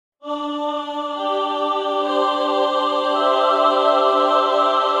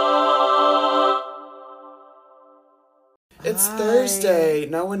It's Thursday.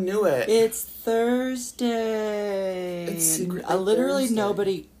 No one knew it. It's Thursday. It's secretly literally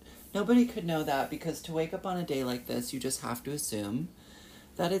Thursday. nobody could know that, because to wake up on a day like this, you just have to assume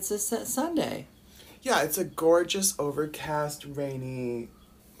that it's a Sunday. Yeah, it's a gorgeous, overcast, rainy,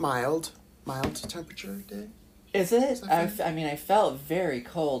 mild temperature day. Is it? I felt very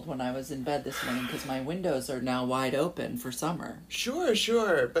cold when I was in bed this morning because my windows are now wide open for summer.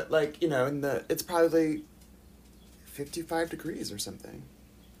 Sure. But it's probably 55 degrees or something.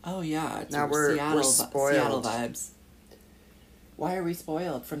 Oh yeah, it's now we're spoiled. Seattle vibes. Why are we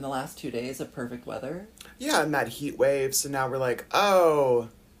spoiled from the last 2 days of perfect weather? Yeah, and that heat wave. So now we're like, oh,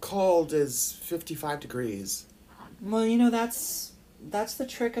 cold is 55 degrees. Well, that's the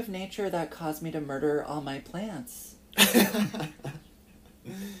trick of nature that caused me to murder all my plants.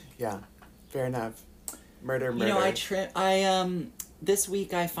 Yeah, fair enough. Murder. This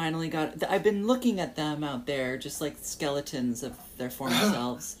week I finally I've been looking at them out there, just like skeletons of their former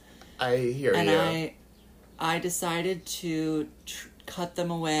selves. I hear you. And I decided to cut them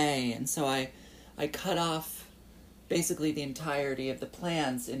away, and so I cut off basically the entirety of the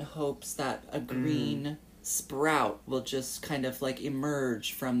plants in hopes that a green sprout will just kind of like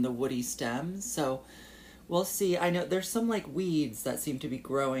emerge from the woody stems. So we'll see. I know there's some like weeds that seem to be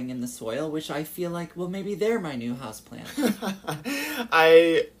growing in the soil, which I feel like, well, maybe they're my new houseplant.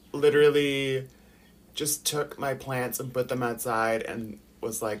 I literally just took my plants and put them outside and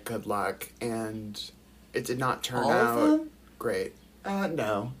was like, good luck. And it did not turn out great.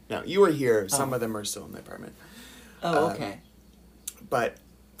 No. You were here. Some of them are still in the apartment. Oh, okay. But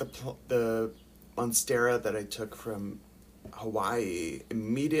the Monstera that I took from Hawaii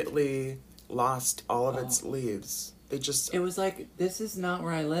immediately lost all of its leaves. It was like, this is not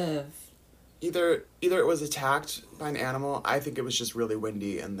where I live. Either it was attacked by an animal. I think it was just really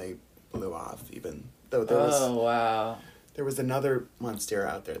windy and they blew off, even though wow. There was another Monstera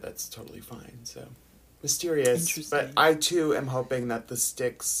out there that's totally fine. So mysterious. Interesting. But I too am hoping that the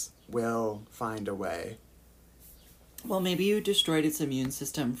sticks will find a way. Well, maybe you destroyed its immune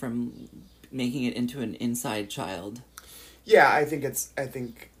system from making it into an inside child. Yeah, I think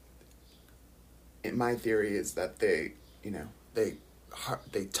my theory is that they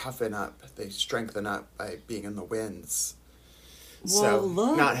toughen up, they strengthen up by being in the winds. Well,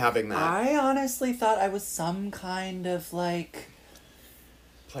 look, not having that. I honestly thought I was some kind of like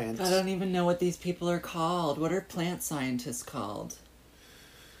plant. I don't even know what these people are called. What are plant scientists called?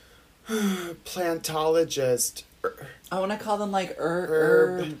 Plantologist. I want to call them like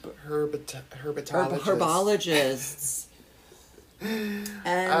herbatologists. Herbologists.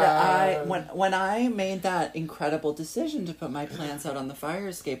 And when I made that incredible decision to put my plants out on the fire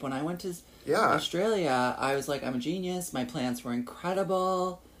escape, when I went to Australia, I was like, I'm a genius. My plants were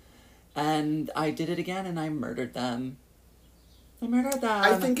incredible. And I did it again, and I murdered them.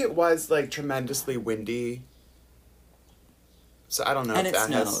 I think it was like tremendously windy. So I don't know and if it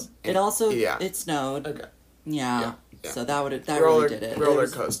that snowed. It snowed. Okay. Yeah. So that really did it. Roller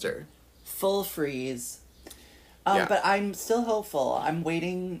coaster. Full freeze. But I'm still hopeful. I'm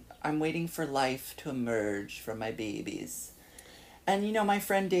waiting for life to emerge from my babies. And my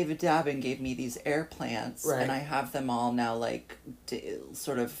friend David Dabin gave me these air plants, right. And I have them all now like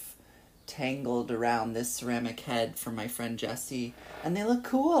sort of tangled around this ceramic head from my friend Jessie, and they look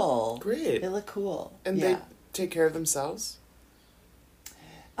cool. Great. They look cool. And they take care of themselves?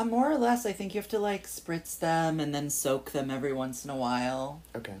 More or less. I think you have to like spritz them and then soak them every once in a while.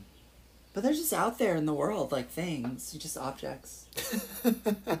 Okay. But they're just out there in the world, like things. Just objects.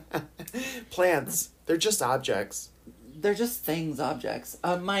 Plants. They're just objects. They're just things, objects.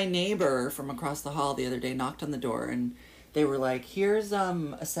 My neighbor from across the hall the other day knocked on the door, and they were like, here's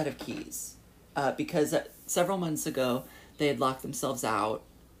a set of keys. Because several months ago, they had locked themselves out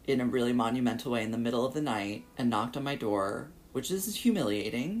in a really monumental way in the middle of the night and knocked on my door, which is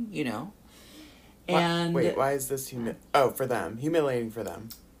humiliating, And wait, why is this for them. Humiliating for them.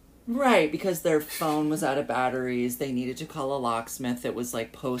 Right, because their phone was out of batteries. They needed to call a locksmith. It was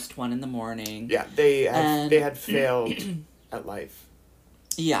like post 1 a.m. Yeah, they had failed at life.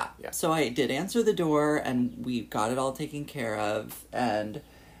 Yeah. So I did answer the door, and we got it all taken care of, and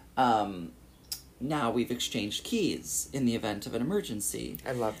now we've exchanged keys in the event of an emergency.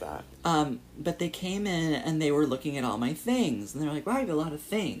 I love that. But they came in, and they were looking at all my things, and they're like, wow, you have a lot of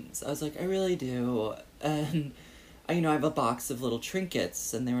things. I was like, I really do. And I have a box of little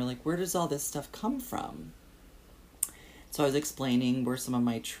trinkets, and they were like, where does all this stuff come from? So I was explaining where some of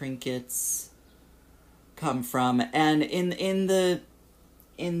my trinkets come from, and in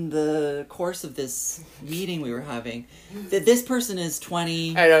the course of this meeting we were having, this person is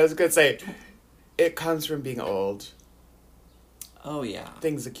 20. I know, I was going to say, it comes from being old. Oh, yeah.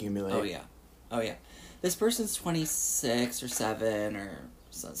 Things accumulate. Oh, yeah. Oh, yeah. This person's 26 or 7 or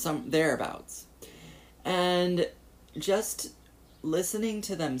some thereabouts. And just listening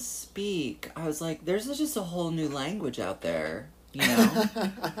to them speak, I was like, there's just a whole new language out there, you know?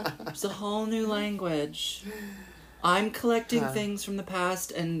 There's a whole new language. I'm collecting things from the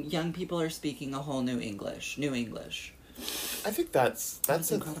past, and young people are speaking a whole new English. New English. I think that's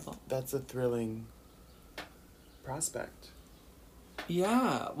incredible. That's a thrilling prospect.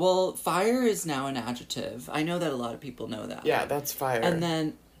 Yeah. Well, fire is now an adjective. I know that a lot of people know that. Yeah, that's fire. And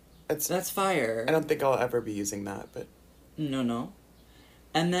then that's fire. I don't think I'll ever be using that, but No.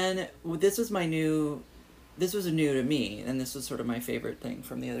 And then this was a new to me, and this was sort of my favorite thing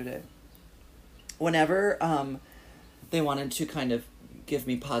from the other day. Whenever they wanted to kind of give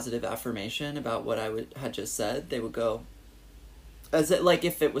me positive affirmation about what I had just said, they would go, as it, like,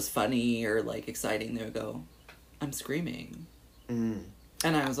 if it was funny or like exciting, they would go, "I'm screaming," and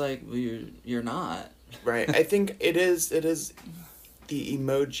I was like, well, "You're not." Right. I think it is the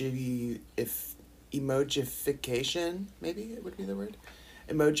emojification, maybe it would be the word,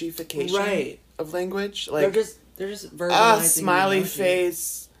 emojification, right, of language. Like they're just verbalizing. Smiley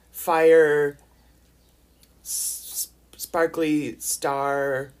face, fire, sparkly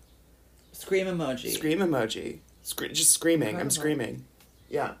star, scream emoji, just screaming. Incredible. I'm screaming.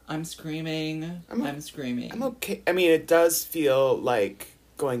 Yeah. I'm screaming. I'm screaming. I'm okay. I mean, it does feel like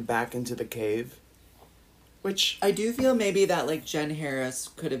going back into the cave, which I do feel maybe that, like, Jen Harris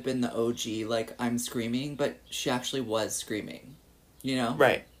could have been the OG, like, I'm screaming, but she actually was screaming, you know?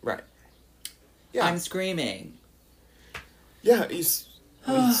 Right. Yeah. I'm screaming. Yeah, you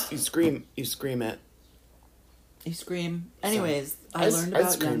scream it. You scream. Anyways, I learned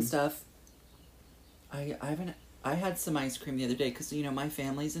ice about cream. young stuff. I had some ice cream the other day because, you know, my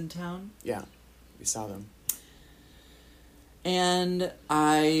family's in town. Yeah, we saw them. And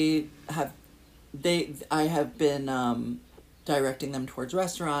I have been directing them towards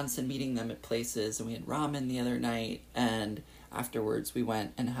restaurants and meeting them at places, and we had ramen the other night, and afterwards we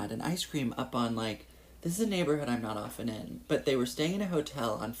went and had an ice cream up on, like, this is a neighborhood I'm not often in, but they were staying in a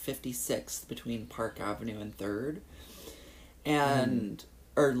hotel on 56th between Park Avenue and 3rd. And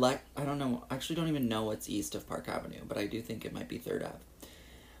I don't know, I actually don't even know what's east of Park Avenue, but I do think it might be 3rd Ave.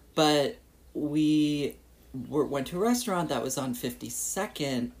 But we went to a restaurant that was on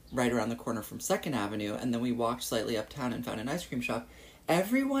 52nd, right around the corner from 2nd Avenue, and then we walked slightly uptown and found an ice cream shop.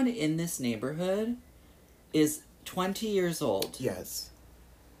 Everyone in this neighborhood is 20 years old. Yes.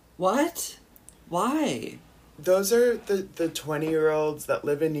 What? Why? Those are the 20-year-olds that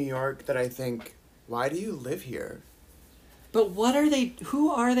live in New York that I think, why do you live here? But what are they,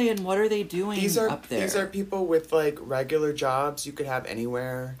 who are they, and what are they doing up there? These are people with, like, regular jobs you could have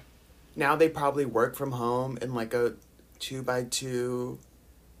anywhere. Now they probably work from home in, like, a 2x2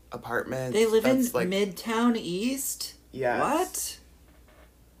 apartment. They live in, like, Midtown East? Yes. What?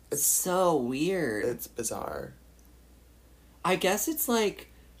 It's so weird. It's bizarre. I guess it's like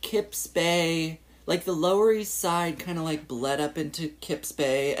Kips Bay, like the Lower East Side kind of like bled up into Kips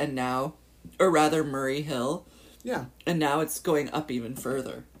Bay and now, or rather Murray Hill. Yeah. And now it's going up even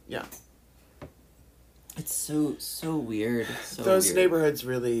further. Yeah. It's so weird. Those weird. neighborhoods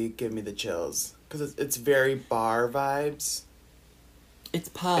really give me the chills. Because it's very bar vibes. It's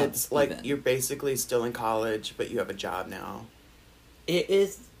pub. It's like even. You're basically still in college, but you have a job now. It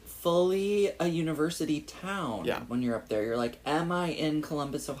is fully a university town. Yeah. When you're up there. You're like, am I in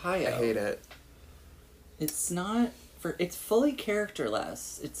Columbus, Ohio? I hate it. It's not for... It's fully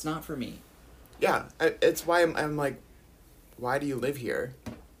characterless. It's not for me. Yeah. It's why I'm like, why do you live here?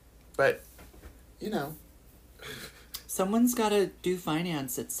 But, you know... Someone's got to do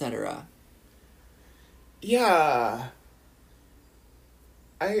finance, etc. Yeah.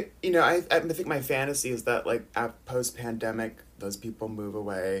 I think my fantasy is that, like, post-pandemic, those people move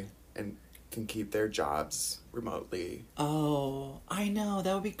away and can keep their jobs remotely. Oh, I know.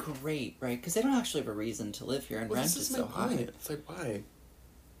 That would be great, right? Because they don't actually have a reason to live here, and rent is so high. It's like, why?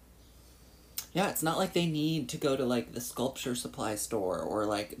 Yeah, it's not like they need to go to, like, the sculpture supply store or,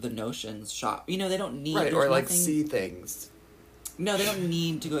 like, the Notions shop. You know, they don't need... Right, or, like, see things. No, they don't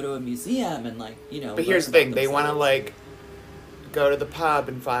need to go to a museum and, like, you know... But here's the thing. They want to, like, go to the pub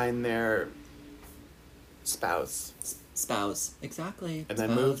and find their spouse. Spouse. Exactly. And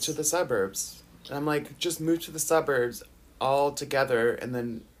then move to the suburbs. And I'm like, just move to the suburbs all together and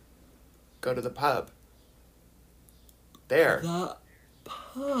then go to the pub. There. The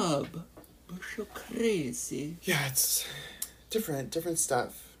pub... so crazy. Yeah, it's different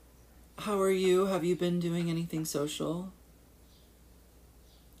stuff. How are you? Have you been doing anything social?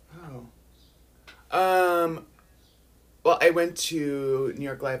 Oh. Well, I went to New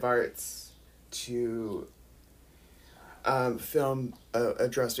York Live Arts to film a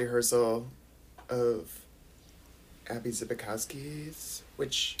dress rehearsal of Abby Zibikowski's,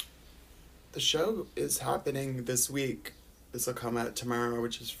 which the show is happening this week. This will come out tomorrow,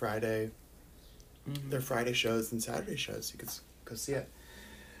 which is Friday. Mm-hmm. They're Friday shows and Saturday shows. You can go see it.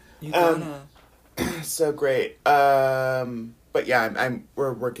 You gotta. So great. But yeah,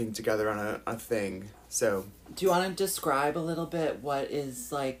 we're working together on a thing. So. Do you want to describe a little bit what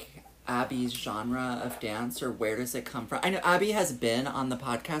is like Abby's genre of dance, or where does it come from? I know Abby has been on the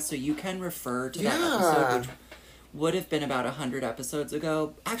podcast, so you can refer to that episode, which would have been about 100 episodes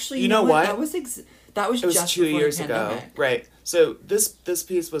ago. Actually, you know what? That was it was just 2 years the ago, right? So this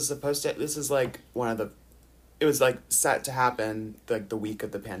piece was supposed to. This is like one of the. It was like set to happen like the week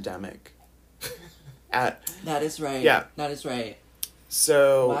of the pandemic. That is right. Yeah, that is right.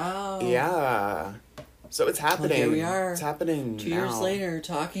 So wow. Yeah. So it's happening. Well, here we are. It's happening 2 years later,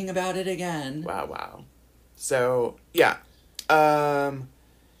 talking about it again. Wow. So yeah, yeah.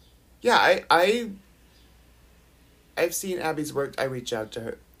 I've seen Abby's work. I reached out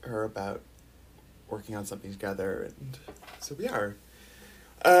to her about working on something together, and so we are.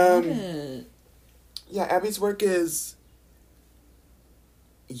 Love it. Yeah, Abby's work is,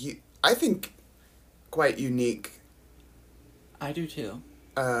 I think, quite unique. I do too.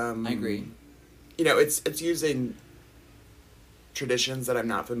 I agree. You know, it's using traditions that I'm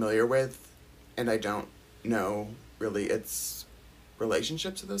not familiar with, and I don't know really its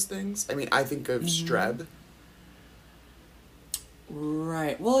relationship to those things. I mean, I think of Streb.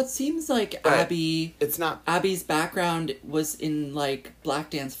 Right. Well, it seems like Abby... It's not... Abby's background was in, like,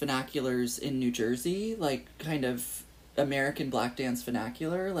 black dance vernaculars in New Jersey, like, kind of American black dance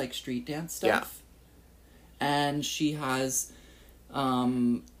vernacular, like street dance stuff. Yeah. And she has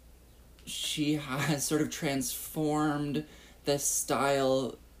sort of transformed this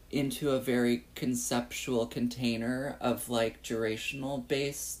style into a very conceptual container of, like,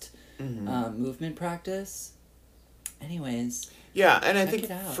 durational-based movement practice. Anyways... Yeah, and I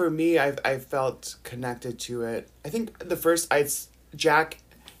think for me, I felt connected to it. I think Jack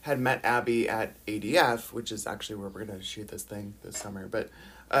had met Abby at ADF, which is actually where we're going to shoot this thing this summer, but,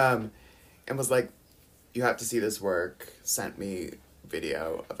 and was like, you have to see this work, sent me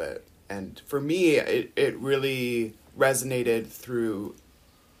video of it. And for me, it really resonated through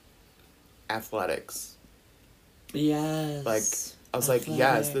athletics. Yes. Like, I was like,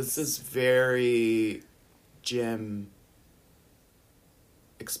 yes, this is very gym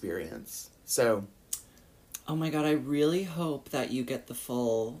experience. So, oh my god, I really hope that you get the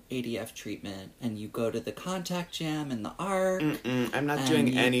full ADF treatment and you go to the Contact Jam and the ARC. I'm not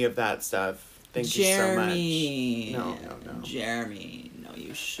doing any of that stuff. Thank you so much. No. Jeremy, no,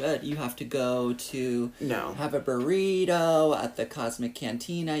 you should. You have to go to No. have a burrito at the Cosmic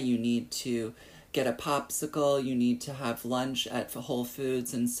Cantina. You need to get a popsicle. You need to have lunch at Whole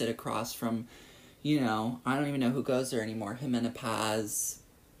Foods and sit across from, I don't even know who goes there anymore. Jimena Paz.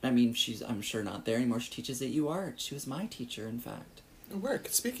 I mean, I'm sure not there anymore. She teaches at UART. She was my teacher, in fact. Work.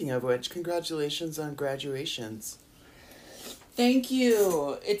 Speaking of which, congratulations on graduations. Thank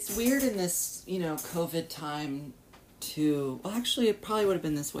you. It's weird in this, COVID time well, actually, it probably would have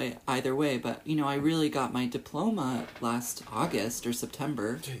been this way either way, but, I really got my diploma last August or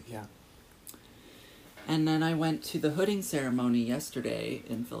September. Yeah. And then I went to the hooding ceremony yesterday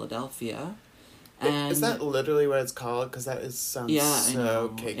in Philadelphia. And is that literally what it's called? Because that sounds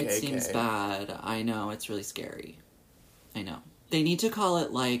so KKK. It seems bad. I know. It's really scary. I know. They need to call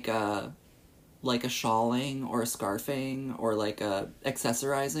it like a shawling or a scarfing or like a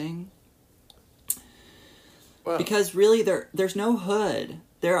accessorizing. Well, because really there's no hood.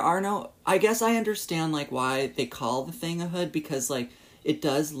 There are no... I guess I understand like why they call the thing a hood, because like it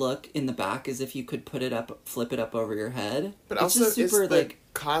does look in the back as if you could flip it up over your head. But it's also, just super, is the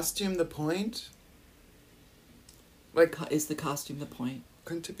costume the point? Like, is the costume the point?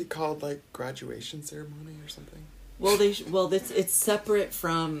 Couldn't it be called like graduation ceremony or something? Well, it's separate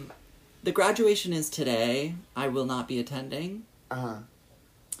from... The graduation is today. I will not be attending.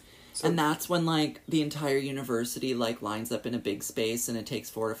 So, and that's when, like, the entire university, like, lines up in a big space and it takes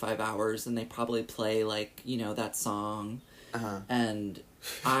 4 to 5 hours and they probably play, like, that song. And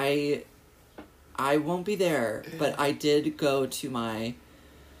I won't be there, but I did go to my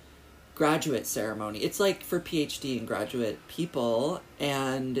graduate ceremony. It's, like, for PhD and graduate people,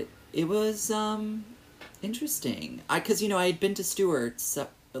 and it was, interesting. Because, I had been to Stewart's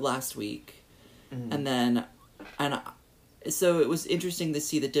last week, so it was interesting to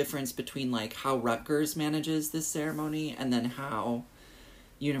see the difference between like how Rutgers manages this ceremony and then how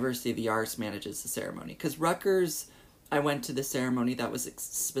University of the Arts manages the ceremony, because Rutgers I went to the ceremony that was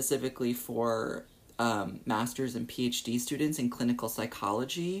specifically for master's and PhD students in clinical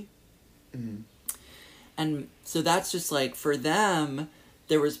psychology. Mm-hmm. And so that's just like, for them,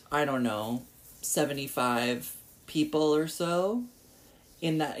 there was, I don't know, 75 people or so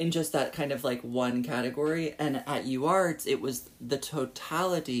in just that kind of like one category. And at UArts, it was the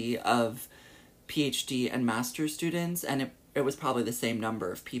totality of PhD and master's students, and it was probably the same number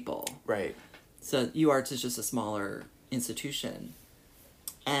of people. Right. So UArts is just a smaller institution.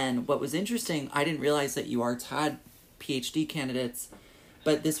 And what was interesting, I didn't realize that UArts had PhD candidates,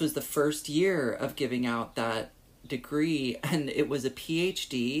 but this was the first year of giving out that degree, and it was a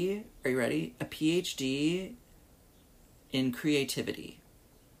PhD. Are you ready? A PhD in creativity.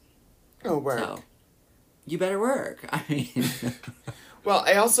 Oh, work. So, you better work. I mean... Well,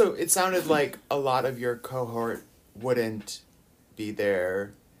 it sounded like a lot of your cohort wouldn't be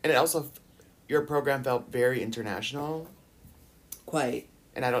there. And it also, your program felt very international. Quite.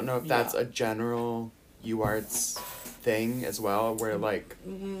 And I don't know if that's a general UArts thing as well, where like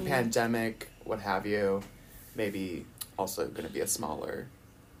pandemic, what have you, maybe also going to be a smaller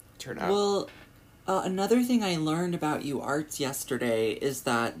turnout. Well, another thing I learned about UArts yesterday is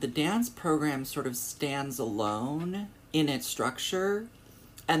that the dance program sort of stands alone in its structure,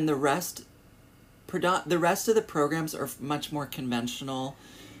 and the rest of the programs are much more conventional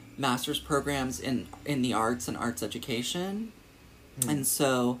master's programs in the arts and arts education. And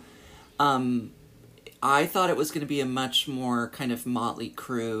so I thought it was going to be a much more kind of motley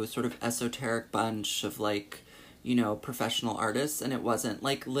crew, sort of esoteric bunch of like, you know, professional artists, and it wasn't.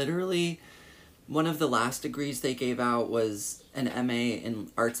 Like, literally, one of the last degrees they gave out was an MA in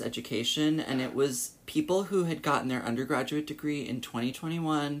arts education, and it was people who had gotten their undergraduate degree in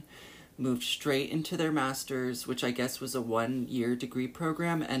 2021, moved straight into their master's, which I guess was a 1-year degree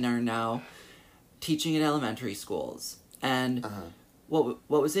program, and are now teaching at elementary schools. And what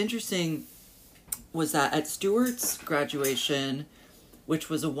was interesting was that at Stewart's graduation, which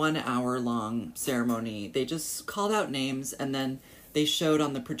was a 1-hour-long ceremony, they just called out names, and then they showed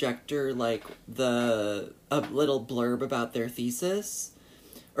on the projector, like, a little blurb about their thesis.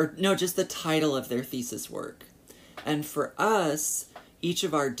 Or, no, just the title of their thesis work. And for us, each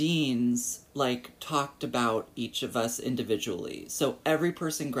of our deans, like, talked about each of us individually. So every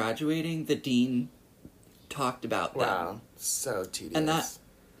person graduating, the dean talked about them. Wow, so tedious. And that,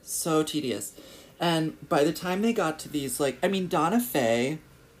 so tedious. And by the time they got to these, like, I mean, Donna Faye,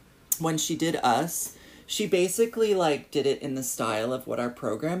 when she did us, she basically, like, did it in the style of what our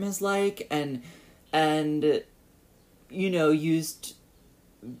program is like, and you know, used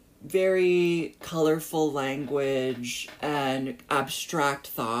very colorful language and abstract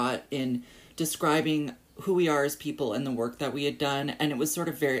thought in describing who we are as people and the work that we had done, and it was sort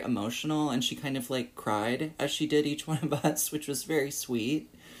of very emotional, and she kind of, like, cried as she did each one of us, which was very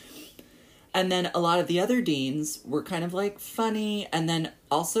sweet. And then a lot of the other deans were kind of, like, funny, and then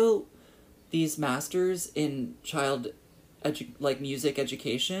also these masters in music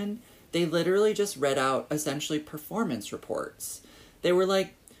education, they literally just read out essentially performance reports. They were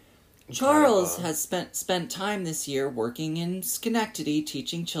like, Charles has spent time this year working in Schenectady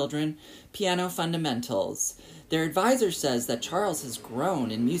teaching children piano fundamentals. Their advisor says that Charles has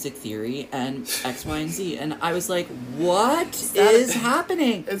grown in music theory and X, Y, and Z. And I was like, what is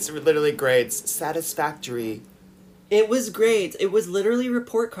happening? It's literally great. It's satisfactory. It was great. It was literally a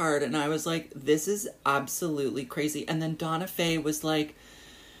report card, and I was like, this is absolutely crazy. And then Donna Faye was like,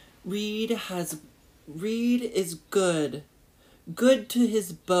 Reed is good to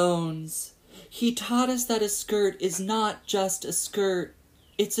his bones. He taught us that a skirt is not just a skirt,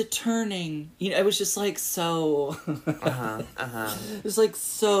 it's a turning. You know, it was just like so... It was like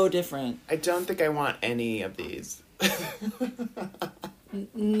so different. I don't think I want any of these.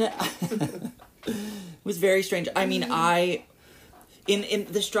 No. It was very strange. I mean, in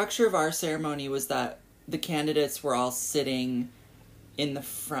the structure of our ceremony was that the candidates were all sitting in the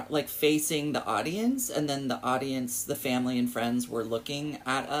front, like facing the audience, and then the audience, the family and friends, were looking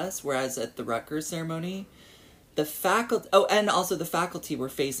at us, whereas at the Rutgers ceremony, the faculty, and also the faculty were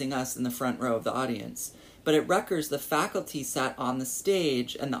facing us in the front row of the audience. But at Rutgers, the faculty sat on the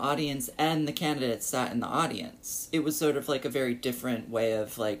stage, and the audience and the candidates sat in the audience. It was sort of like a very different way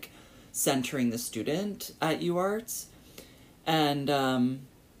of, like, centering the student at UArts. And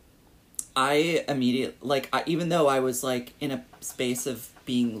I immediately, like, even though I was, like, in a space of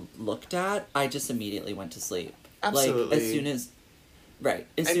being looked at, I just immediately went to sleep. Absolutely. Like, as soon as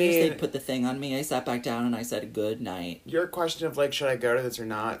they put the thing on me, I sat back down and I said, good night. Your question of, like, should I go to this or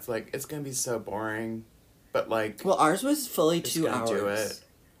not, it's like, it's gonna be so boring. But, like... Well, ours was fully 2 hours. Do it.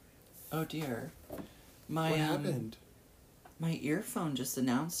 Oh, dear. What happened? My earphone just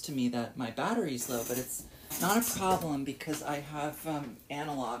announced to me that my battery's low, but it's not a problem because I have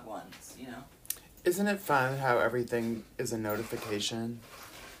analog ones, you know? Isn't it fun how everything is a notification?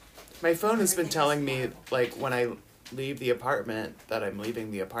 My phone has been telling me, like, when I leave the apartment, that I'm leaving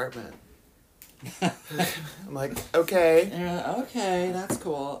the apartment. I'm like, okay. Okay, that's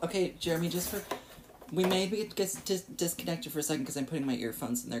cool. Okay, Jeremy, we may get disconnected for a second because I'm putting my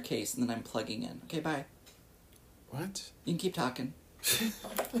earphones in their case and then I'm plugging in. Okay, bye. What? You can keep talking.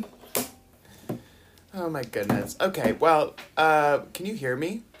 Oh my goodness. Okay, well, can you hear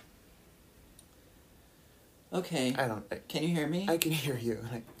me? Okay. Can you hear me? I can hear you.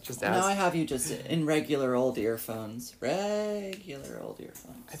 I just asked. Now I have you just in regular old earphones. Regular old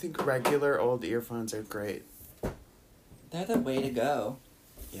earphones. I think regular old earphones are great. They're the way to go.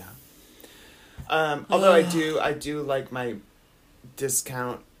 Yeah. Although I do like my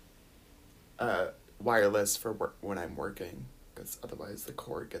discount wireless for work when I'm working, because otherwise the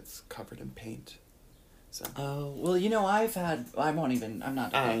cord gets covered in paint. So. Oh, well, you know, I'm not.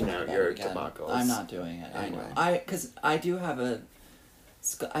 I know, you're debacles. I'm not doing it. Anyway. I know. Because I do have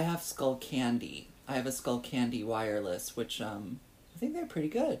I have Skull Candy. I have a Skull Candy wireless, which, I think they're pretty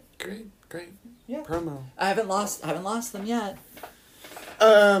good. Great. Yeah. Promo. I haven't lost them yet.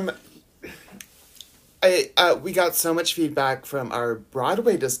 We got so much feedback from our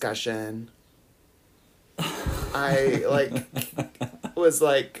Broadway discussion. I, was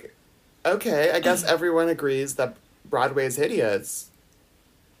like, okay, I guess everyone agrees that Broadway is hideous.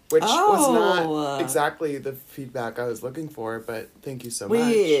 Which was not exactly the feedback I was looking for, but thank you so much.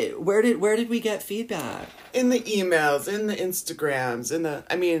 Wait, where did we get feedback? In the emails, in the Instagrams,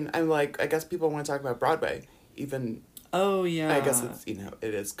 I guess people want to talk about Broadway. Even... Oh, yeah. I guess it's,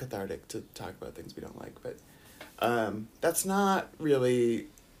 it is cathartic to talk about things we don't like, but that's not really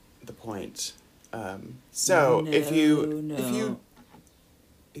the point. If you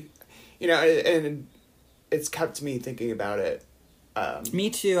and it's kept me thinking about it. Me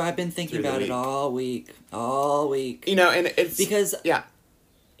too. I've been thinking about it all week. And it's... Because... Yeah.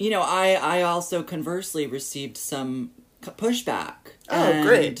 I also conversely received some pushback. Oh,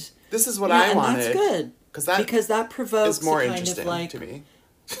 great. This is what I wanted. That's good. Because that provokes is more a kind interesting of like... to me.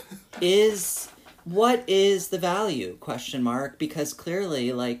 What is the value? ? Because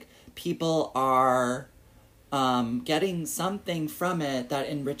clearly, like, people are getting something from it that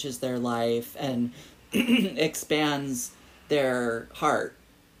enriches their life and expands their heart,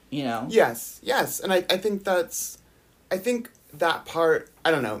 Yes, and I think that part,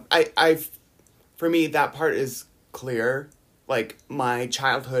 I don't know, for me, that part is clear, like, my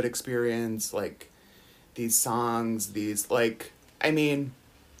childhood experience, like, these songs,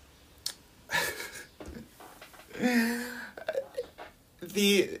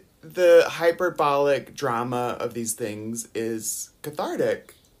 the hyperbolic drama of these things is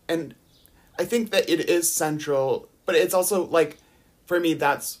cathartic, and I think that it is central, but it's also, like, for me,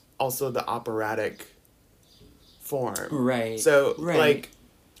 that's also the operatic form. Right. So,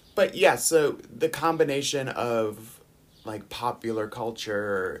 but yeah, so the combination of, like, popular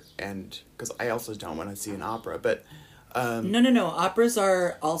culture and, because I also don't want to see an opera, but... No. Operas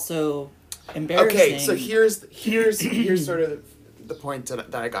are also embarrassing. Okay, so here's sort of the point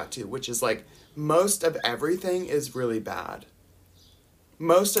that I got to, which is, like, most of everything is really bad.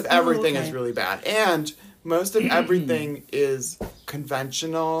 Most of everything is really bad. And most of everything is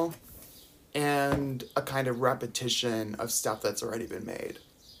conventional and a kind of repetition of stuff that's already been made.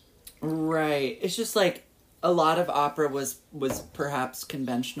 Right. It's just like a lot of opera was perhaps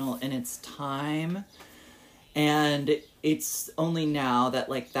conventional in its time, and it's only now that,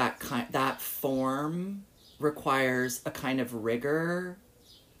 like, that form requires a kind of rigor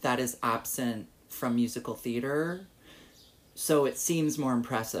that is absent from musical theater. So it seems more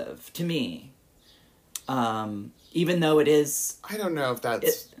impressive to me. Even though it is... I don't know if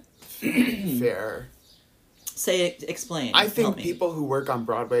that's fair. Explain. I think people who work on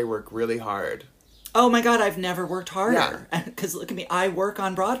Broadway work really hard. Oh my God, I've never worked harder. Because look at me, I work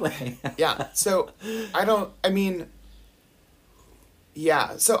on Broadway. Yeah, so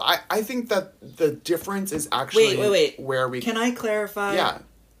so I think that the difference is actually... Wait. Where we... Can I clarify? Yeah.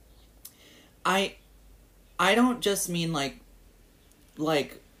 I don't just mean like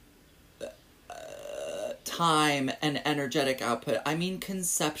time and energetic output. I mean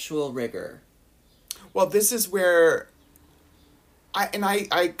conceptual rigor. Well, this is where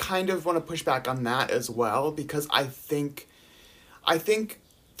I kind of want to push back on that as well, because I think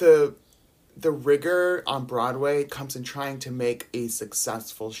the rigor on Broadway comes in trying to make a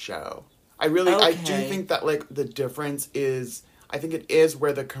successful show. I do think that, like, the difference is, I think it is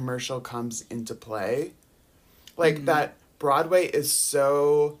where the commercial comes into play. Like, that Broadway is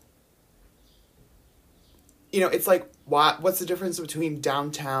so, it's like, what's the difference between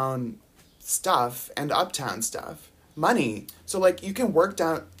downtown stuff and uptown stuff? Money. So, like, you can work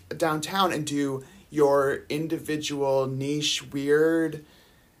downtown and do your individual niche, weird,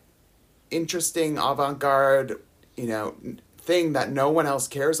 interesting, avant-garde, thing that no one else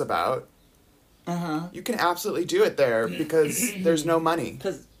cares about. You can absolutely do it there because there's no money.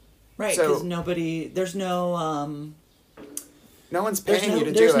 Because nobody, there's no, no one's paying you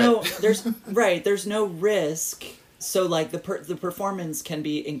to do it. There's no risk. So, like, the performance can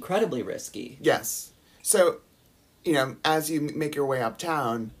be incredibly risky. Yes. So, as you make your way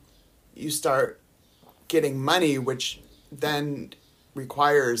uptown, you start getting money, which then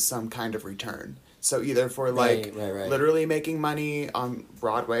requires some kind of return. So either for, like, literally making money on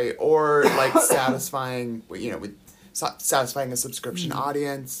Broadway or, like, satisfying a subscription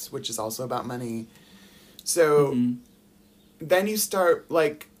audience, which is also about money. So then you start,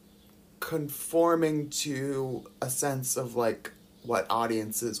 like, conforming to a sense of, like, what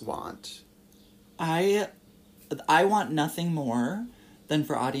audiences want. I want nothing more than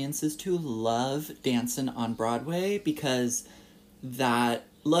for audiences to love dancing on Broadway, because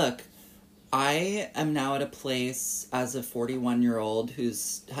I am now at a place as a 41-year-old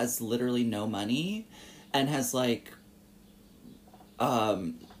has literally no money and has, like,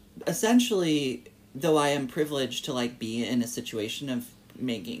 essentially, though I am privileged to, like, be in a situation of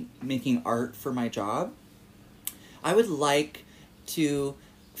making art for my job, I would like to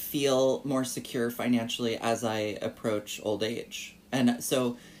feel more secure financially as I approach old age. And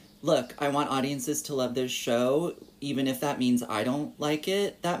so, look, I want audiences to love this show, even if that means I don't like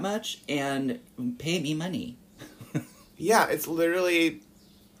it that much, and pay me money. Yeah, it's literally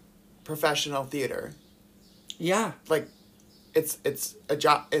professional theater. Yeah. Like, it's a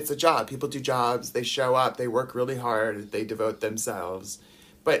job. It's a job. People do jobs. They show up. They work really hard. They devote themselves.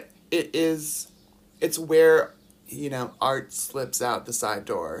 But it's where, art slips out the side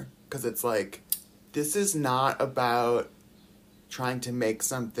door. Because it's like, this is not about trying to make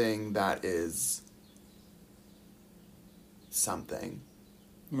something that is something.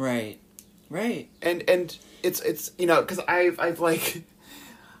 Right. And it's because I've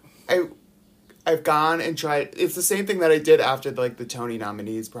gone and tried. It's the same thing that I did after, like, the Tony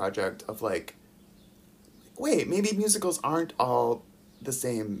nominees project of, like, wait, maybe musicals aren't all the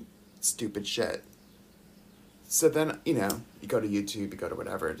same stupid shit. So then, you go to YouTube, you go to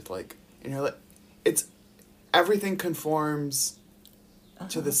whatever, it's like, and you're like, everything conforms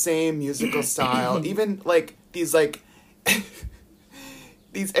to the same musical style. Even, like, these, like,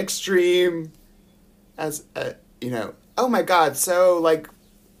 these extreme, as, oh my god, so, like,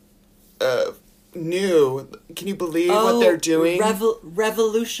 new. Can you believe what they're doing?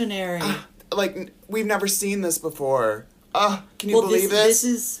 Revolutionary. Like, we've never seen this before. Can you believe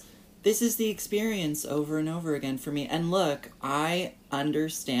this? This is the experience over and over again for me. And look, I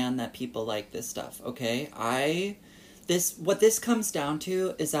understand that people like this stuff, okay? What this comes down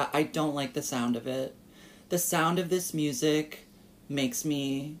to is that I don't like the sound of it. The sound of this music makes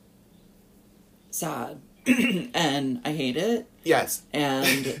me sad. And I hate it. Yes.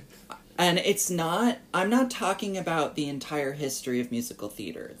 And I'm not talking about the entire history of musical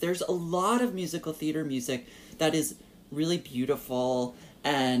theater. There's a lot of musical theater music that is really beautiful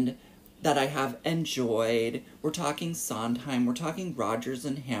and that I have enjoyed. We're talking Sondheim, we're talking Rodgers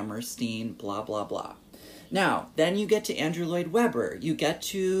and Hammerstein, blah, blah, blah. Now, then you get to Andrew Lloyd Webber. You get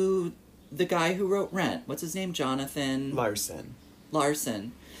to the guy who wrote Rent. What's his name? Jonathan Larson.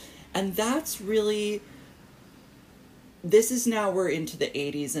 And that's really... This is now we're into the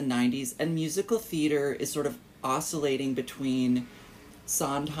 80s and 90s, and musical theater is sort of oscillating between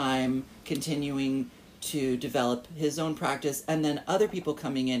Sondheim continuing to develop his own practice and then other people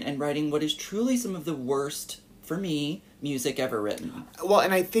coming in and writing what is truly some of the worst, for me, music ever written. Well,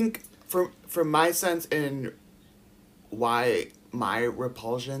 and I think from my sense in why my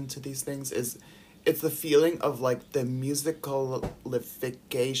repulsion to these things is it's the feeling of, like, the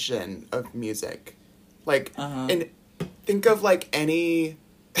musicalification of music. Like, and think of, like, any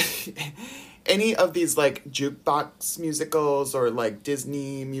of these, like, jukebox musicals or, like,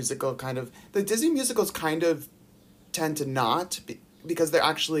 Disney musical kind of... The Disney musicals kind of tend to not, because they're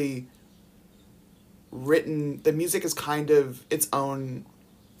actually written... The music is kind of its own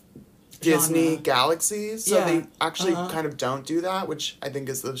Disney genre. Galaxy, so they actually kind of don't do that, which I think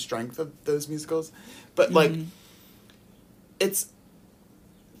is the strength of those musicals. But, like, it's...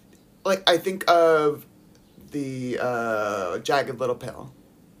 Like, I think of the Jagged Little Pill.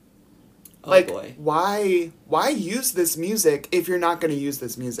 Oh, like, boy. Why use this music if you're not going to use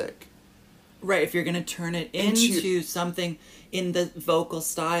this music? Right, if you're going to turn it into something in the vocal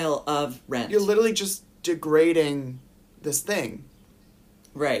style of Rent. You're literally just degrading this thing.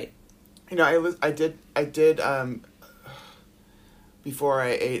 Right. You know, I did, before I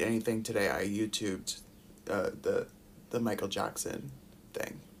ate anything today, I YouTubed the Michael Jackson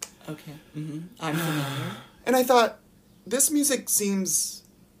thing. Okay. Mm-hmm. I'm familiar. And I thought, this music seems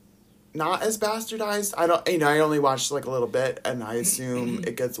not as bastardized. I only watched like a little bit, and I assume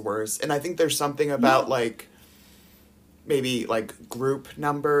it gets worse. And I think there's something about like maybe like group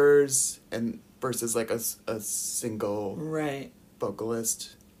numbers and versus like a single right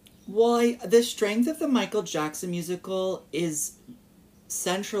vocalist. Well, the strength of the Michael Jackson musical is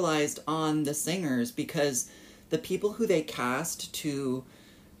centralized on the singers, because the people who they cast to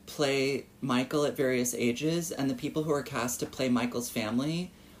play Michael at various ages and the people who are cast to play Michael's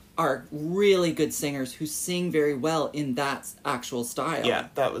family are really good singers who sing very well in that actual style. Yeah,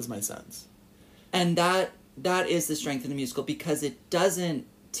 that was my sense. And that is the strength of the musical, because it doesn't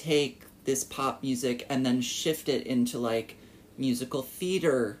take this pop music and then shift it into like musical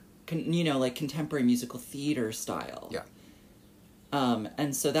theater, like contemporary musical theater style. Yeah.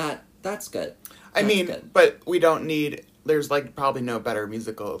 And so that's good. I mean, good. But we don't need, there's like probably no better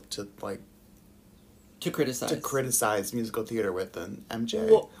musical to like to criticize musical theater with than MJ.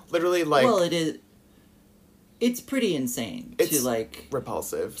 Well, literally, like, well, it is. It's pretty insane to like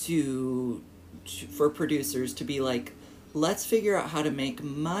repulsive to for producers to be like, let's figure out how to make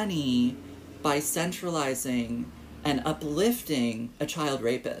money by centralizing and uplifting a child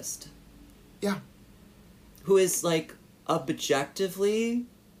rapist. Yeah, who is like objectively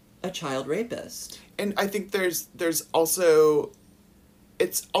a child rapist. And I think there's also.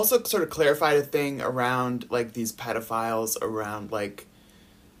 It's also sort of clarified a thing around, like, these pedophiles around, like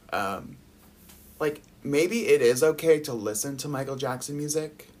maybe it is okay to listen to Michael Jackson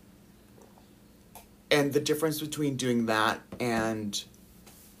music. And the difference between doing that and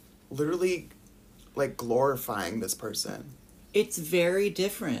literally, like, glorifying this person. It's very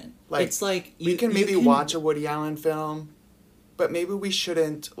different. Like, it's like... we can maybe watch a Woody Allen film, but maybe we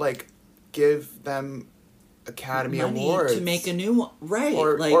shouldn't, like, give them Academy money Awards to make a new one, right?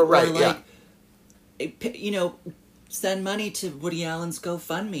 Or send money to Woody Allen's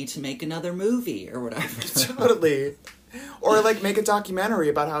GoFundMe to make another movie or whatever. Totally. Or like make a documentary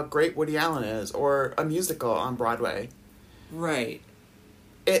about how great Woody Allen is, or a musical on Broadway. Right.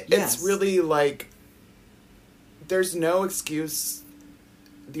 It's really like there's no excuse.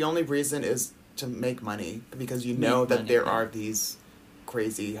 The only reason is to make money, because you know that there are these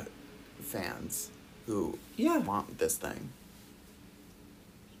crazy fans who want this thing.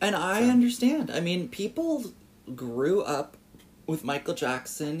 And I understand. I mean, people grew up with Michael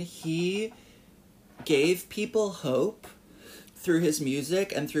Jackson. He gave people hope through his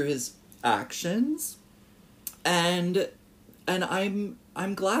music and through his actions. And I'm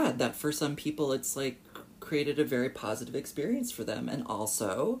glad that for some people it's like created a very positive experience for them. And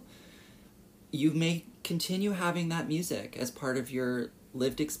also, you may continue having that music as part of your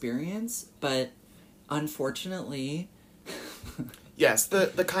lived experience, but unfortunately... yes,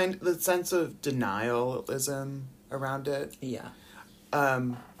 the sense of denialism around it. Yeah.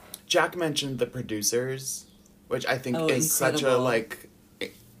 Jack mentioned the producers, which I think is incredible. Such a, like,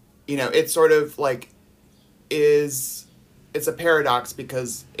 it's sort of like it's a paradox,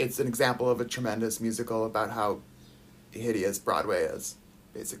 because it's an example of a tremendous musical about how hideous Broadway is,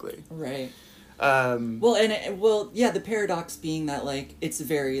 basically. Right. The paradox being that, like, it's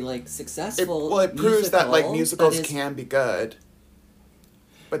very, like, successful. It proves that, like, musicals can be good,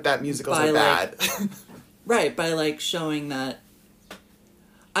 but that musicals are bad. Like, right, by, like, showing that...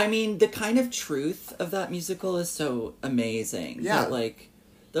 I mean, the kind of truth of that musical is so amazing. Yeah. That, like,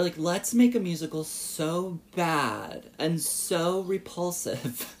 they're like, let's make a musical so bad and so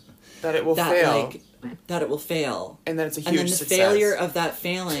repulsive... that it will fail. Like, that it will fail. And then it's a huge success. And then the failure of that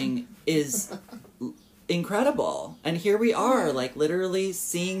failing is incredible. And here we are, like, literally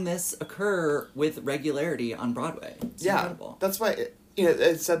seeing this occur with regularity on Broadway. It's incredible. That's why,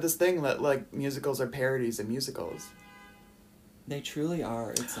 it said this thing that, like, musicals are parodies of musicals. They truly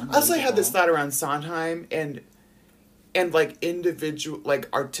are. It's unbelievable. I also had this thought around Sondheim and like,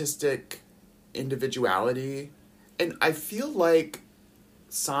 artistic individuality. And I feel like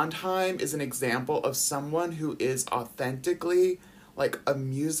Sondheim is an example of someone who is authentically, like, a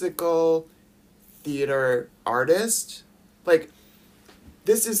musical theater artist. Like,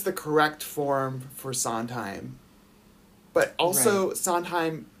 this is the correct form for Sondheim. But also,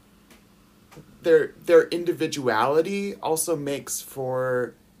 Sondheim, their individuality also makes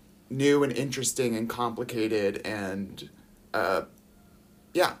for new and interesting and complicated and,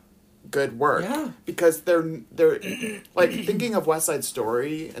 good work. Yeah. Because they're like thinking of West Side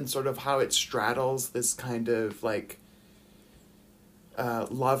Story and sort of how it straddles this kind of like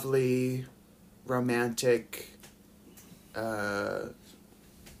lovely, romantic, kind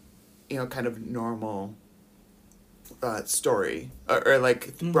of normal story or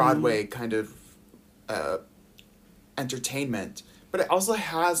like Broadway kind of entertainment, but it also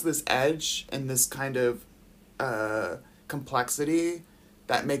has this edge and this kind of complexity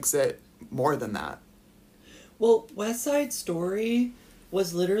that makes it more than that. Well, West Side Story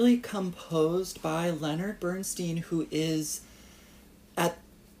was literally composed by Leonard Bernstein, who is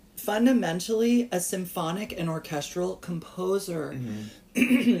fundamentally a symphonic and orchestral composer,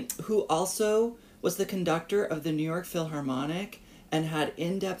 who also was the conductor of the New York Philharmonic and had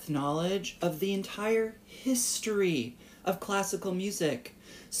in-depth knowledge of the entire history of classical music.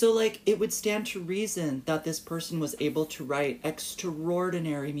 So, like, it would stand to reason that this person was able to write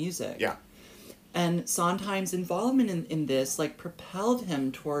extraordinary music. Yeah. And Sondheim's involvement in this, like, propelled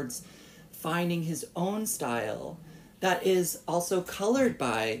him towards finding his own style that is also colored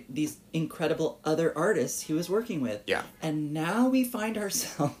by these incredible other artists he was working with. Yeah. And now we find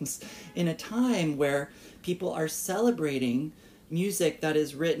ourselves in a time where people are celebrating music that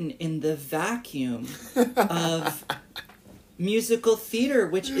is written in the vacuum of musical theater,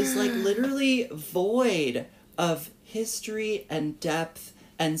 which is like literally void of history and depth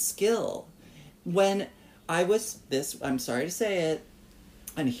and skill. When I was I'm sorry to say it,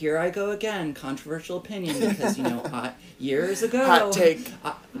 and here I go again, controversial opinion, because, years ago, hot take.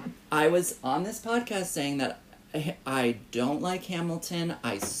 I was on this podcast saying that I don't like Hamilton.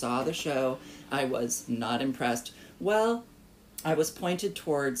 I saw the show. I was not impressed. Well, I was pointed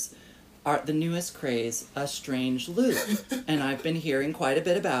towards the newest craze, A Strange Loop, and I've been hearing quite a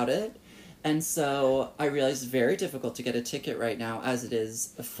bit about it. And so I realized it's very difficult to get a ticket right now, as it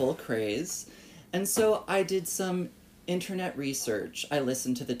is a full craze. And so I did some internet research. I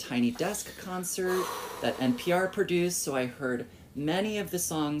listened to the Tiny Desk concert that NPR produced, so I heard many of the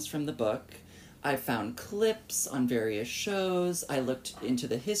songs from the book. I found clips on various shows. I looked into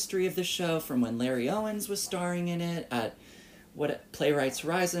the history of the show from when Larry Owens was starring in it at Playwrights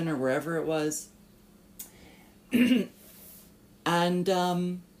Horizon or wherever it was. And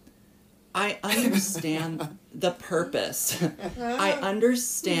I understand the purpose. I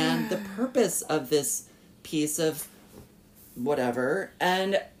understand the purpose of this piece of whatever,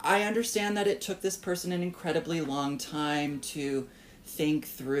 and I understand that it took this person an incredibly long time to think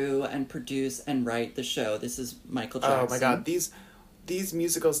through and produce and write the show. This is Michael Jackson. Oh my God, these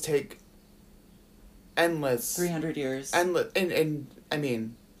musicals take endless 300 years. Endless, and I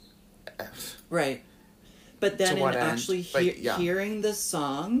mean, right. But then in actually yeah. hearing the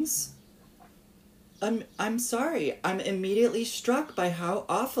songs, I'm sorry, I'm immediately struck by how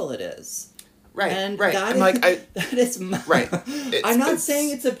awful it is. Right, and right. That is right. I'm not saying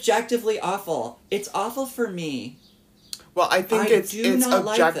it's objectively awful. It's awful for me. Well, I think it's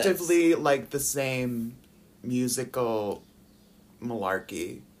objectively like the same musical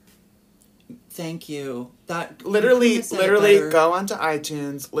malarkey. Thank you. That literally go onto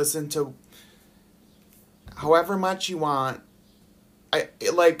iTunes, listen to however much you want. And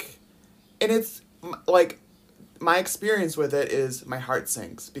it's like my experience with it is my heart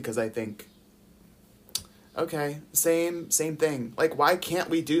sinks because I think, okay, same thing. Like, why can't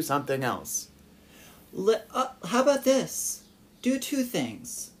we do something else? How about this? Do two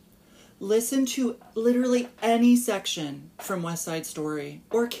things. Listen to literally any section from West Side Story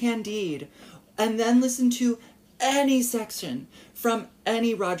or Candide, and then listen to any section from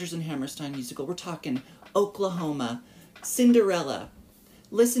any Rodgers and Hammerstein musical. We're talking Oklahoma, Cinderella.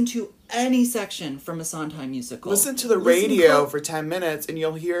 Listen to any section from a Sondheim musical. Listen to the radio for 10 minutes and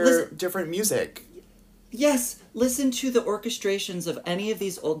you'll hear different music. Yes, listen to the orchestrations of any of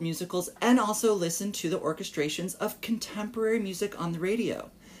these old musicals and also listen to the orchestrations of contemporary music on the radio.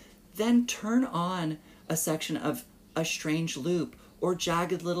 Then turn on a section of A Strange Loop or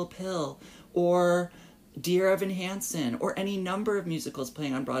Jagged Little Pill or Dear Evan Hansen or any number of musicals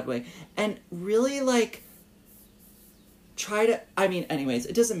playing on Broadway and really anyways,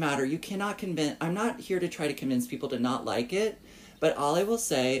 it doesn't matter. You cannot convince, I'm not here to try to convince people to not like it, but all I will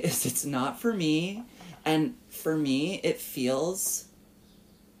say is it's not for me. And for me, it feels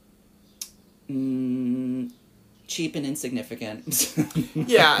cheap and insignificant.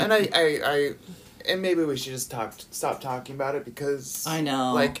 Yeah, and I maybe we should just stop talking about it because I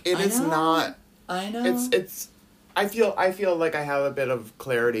know, like it is not. I know. It's. I feel like I have a bit of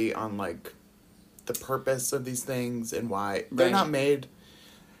clarity on like the purpose of these things and why they're not made.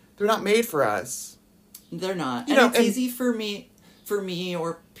 They're not made for us. They're not, and it's easy for me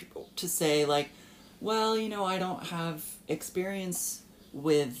or to say, like, well, I don't have experience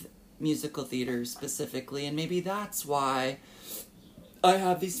with musical theater specifically, and maybe that's why I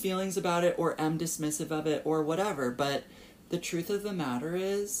have these feelings about it or am dismissive of it or whatever. But the truth of the matter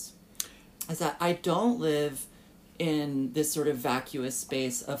is that I don't live in this sort of vacuous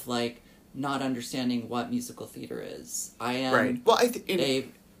space of, like, not understanding what musical theater is. I am right. Well,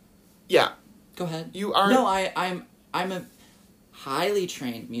 yeah. Go ahead. You are. No, I'm a highly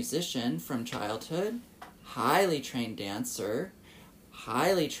trained musician from childhood, highly trained dancer,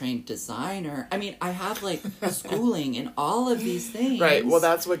 highly trained designer. I mean, I have, like, schooling in all of these things. Right. Well,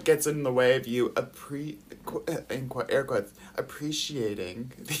 that's what gets in the way of you air quotes,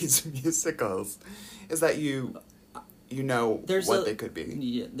 appreciating these musicals, is that you know what they could be.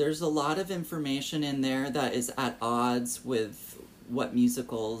 Yeah, there's a lot of information in there that is at odds with what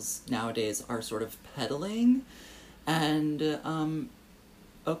musicals nowadays are sort of peddling, and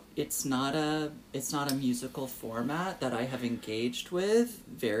it's not a musical format that I have engaged with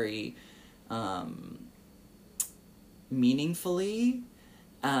very meaningfully.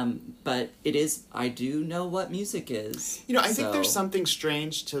 But it is, I do know what music is. I think there's something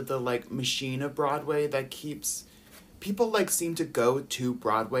strange to the, like, machine of Broadway that keeps people, like, seem to go to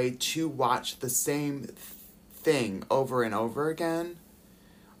Broadway to watch the same thing over and over again.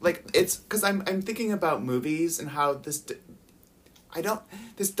 Like, it's because I'm thinking about movies and how this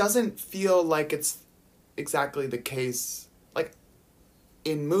doesn't feel like it's exactly the case, like,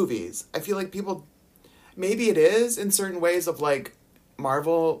 in movies. I feel like people, maybe it is in certain ways of, like,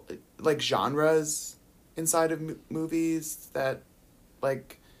 Marvel, like, genres inside of movies that,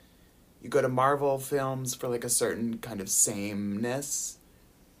 like, you go to Marvel films for, like, a certain kind of sameness.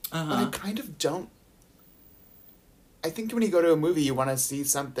 But I kind of don't. I think when you go to a movie, you want to see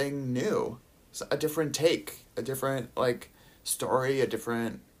something new. So a different take. A different, like, story. A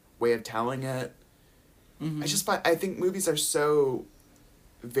different way of telling it. Mm-hmm. I think movies are so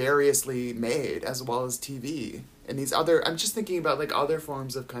variously made, as well as TV. And these other... I'm just thinking about, like, other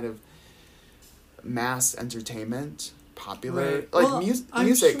forms of kind of mass entertainment. Popular, right. like, well,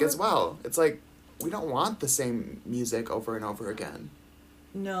 music as well. It's like, we don't want the same music over and over again.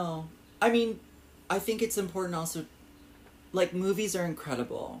 No. I mean, I think it's important also, like, movies are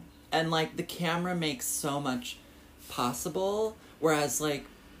incredible. And, like, the camera makes so much possible. Whereas, like,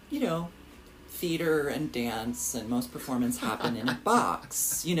 theater and dance and most performance happen in a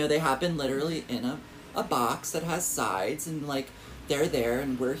box. They happen literally in a box that has sides and, like, they're there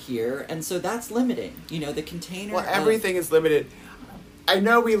and we're here, and so that's limiting. The container. Well, everything is limited. I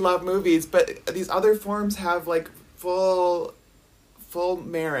know we love movies, but these other forms have, like, full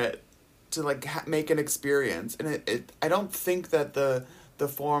merit to, like, make an experience, and it I don't think that the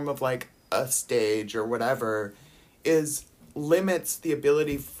form of, like, a stage or whatever limits the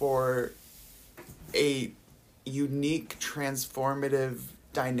ability for a unique, transformative,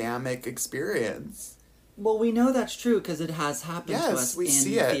 dynamic experience. Well, we know that's true because it has happened to us in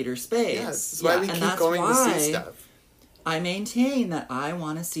the theater space. Yes, that's why we keep going to see stuff. I maintain that I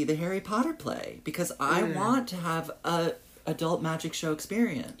want to see the Harry Potter play because I want to have a adult magic show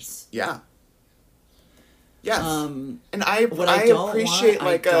experience. Yeah. Yes. And I appreciate,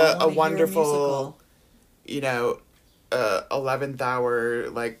 like, a wonderful, 11th hour,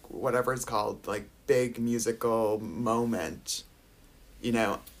 like, whatever it's called, like, big musical moment.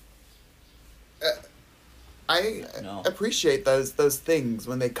 I appreciate those things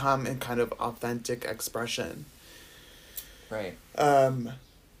when they come in kind of authentic expression. Right. But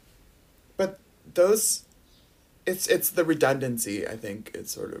those, it's the redundancy, I think,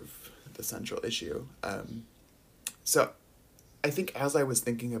 is sort of the central issue. So I think as I was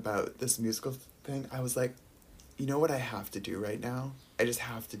thinking about this musical thing, I was like, you know what I have to do right now? I just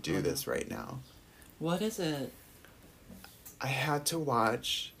have to do this right now. What is it? I had to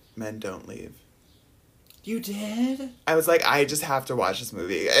watch Men Don't Leave. You did? I was like, I just have to watch this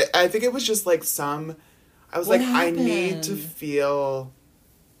movie. I think it was just like I was what like, happened? I need to feel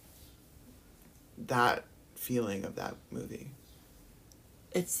that feeling of that movie.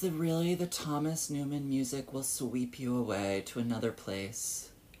 It's the Thomas Newman music will sweep you away to another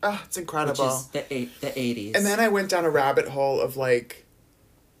place. Oh, it's incredible. Which is the 80s. And then I went down a rabbit hole of, like,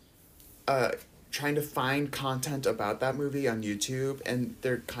 trying to find content about that movie on YouTube, and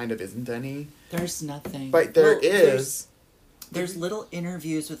there kind of isn't any. There's nothing. But there is. There's little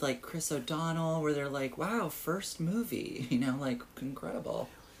interviews with, like, Chris O'Donnell where they're like, wow, first movie, like, incredible.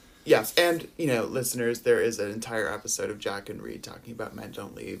 Yes, and, listeners, there is an entire episode of Jack and Reed talking about Men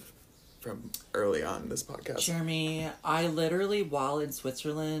Don't Leave from early on in this podcast. Jeremy, I literally, while in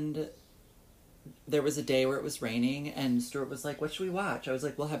Switzerland, there was a day where it was raining, and Stuart was like, "What should we watch?" I was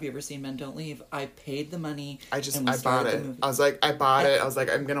like, "Well, have you ever seen Men Don't Leave?" I paid the money. I bought it. I was like, I bought it. I was like,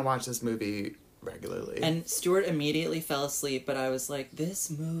 I'm gonna watch this movie regularly. And Stuart immediately fell asleep, but I was like, "This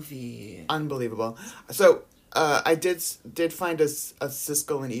movie, unbelievable." So I did find a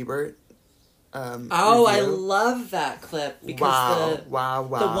Siskel and Ebert. Oh, review. I love that clip because the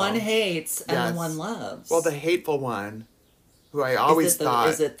one hates and the one loves. Well, the hateful one, who I always thought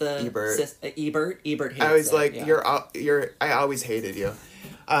is it the Ebert. Ebert hates I was it, like, yeah. I always hated you.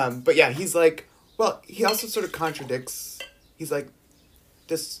 But yeah, he's like, well, he also sort of contradicts. He's like,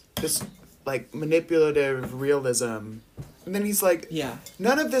 this like manipulative realism, and then he's like, yeah,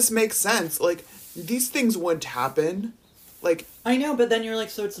 none of this makes sense. Like, these things wouldn't happen. Like, I know, but then you're like,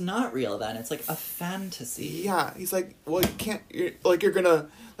 so it's not real then. It's like a fantasy. Yeah, he's like, well, you're gonna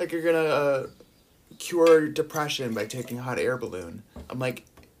cure depression by taking a hot air balloon. I'm like,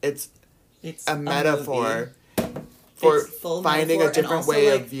 it's a metaphor for finding metaphor, a different way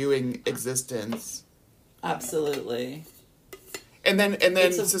of viewing existence. Absolutely. And then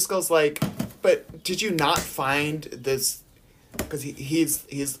Siskel's like, but did you not find this? Because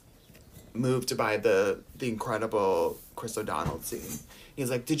he's moved by the incredible Chris O'Donnell scene.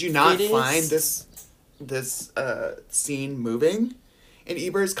 He's like, did you not find this scene moving? And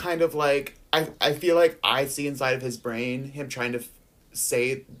Ebert's kind of like, I feel like I see inside of his brain him trying to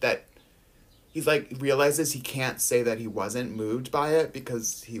say that he's like, realizes he can't say that he wasn't moved by it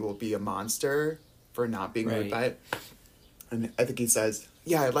because he will be a monster for not being moved by it. And I think he says,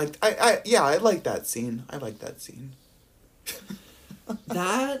 yeah, I like that scene. I like that scene.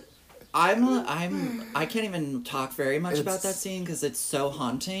 That I can't even talk very much about that scene because it's so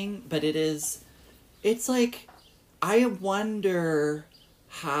haunting, but it's like, I wonder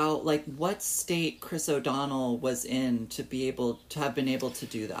how, like, what state Chris O'Donnell was in to have been able to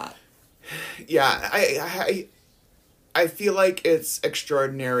do that. Yeah, I feel like it's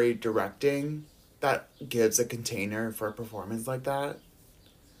extraordinary directing that gives a container for a performance like that.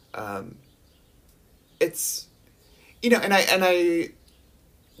 It's, and I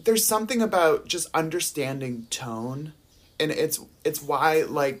there's something about just understanding tone, and it's why,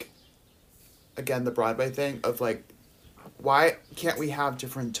 like, again, the Broadway thing of, like, why can't we have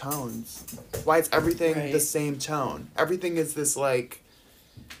different tones? Why is everything the same tone? Everything is this, like,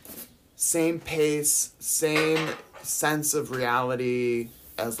 same pace, same sense of reality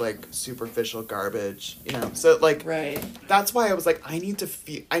as, like, superficial garbage, So, like, that's why I was like, I need,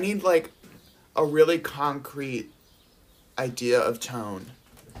 like, a really concrete idea of tone.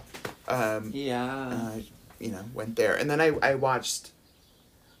 Went there. And then I watched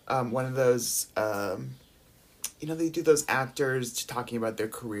one of those, they do those actors talking about their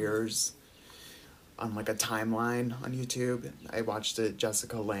careers on, like, a timeline on YouTube. I watched a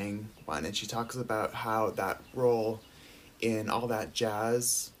Jessica Lange one, and she talks about how that role in All That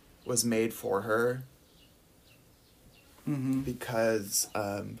Jazz was made for her. Mm-hmm. Because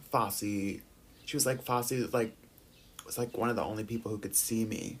Fosse, she was like, Fosse, like, was, like, one of the only people who could see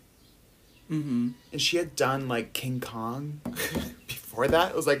me. Mm-hmm. And she had done, like, King Kong before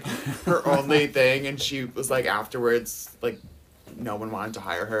that. It was, like, her only thing. And she was, like, afterwards, like, no one wanted to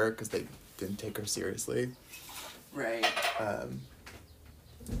hire her because they didn't take her seriously. Right.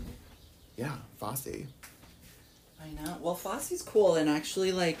 Yeah, Fosse. I know. Well, Fosse's cool. And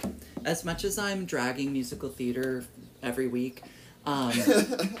actually, like, as much as I'm dragging musical theater every week,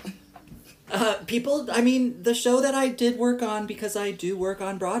 the show that I did work on, because I do work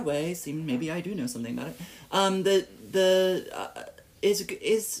on Broadway, maybe I do know something about it.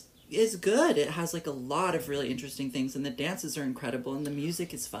 Is good. It has, like, a lot of really interesting things, and the dances are incredible, and the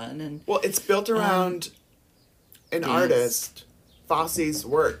music is fun, and well, it's built around an artist, Fosse's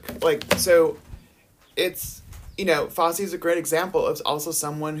work. Like, so it's, Fosse's a great example of also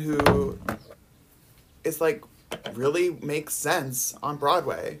someone who is, like, really makes sense on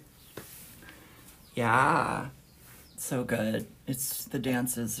Broadway. Yeah, so good. The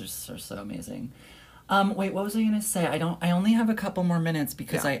dances are so amazing. Wait, what was I gonna say? I only have a couple more minutes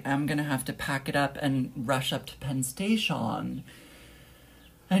because I am gonna have to pack it up and rush up to Penn Station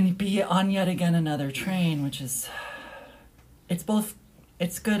and be on yet again another train, which is,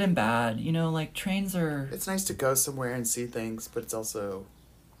 it's good and bad. Like, trains are. It's nice to go somewhere and see things, but it's also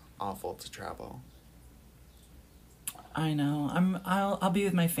awful to travel. I know. I'll be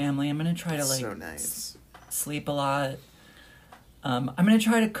with my family. I'm gonna try to, like, so nice. Sleep a lot. I'm gonna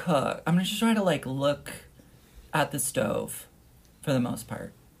try to cook. I'm gonna just try to, like, look at the stove for the most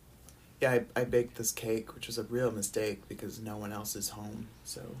part. Yeah, I baked this cake, which was a real mistake because no one else is home.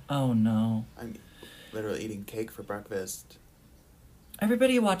 So. Oh no. I'm literally eating cake for breakfast.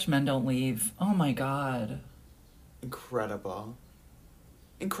 Everybody watch Men Don't Leave. Oh my god. Incredible.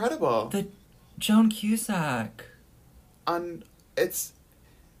 Incredible. The Joan Cusack. It's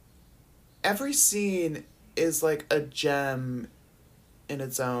every scene is like a gem in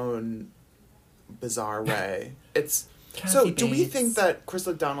its own bizarre way. It's so Kathy do we Bates. think that Chris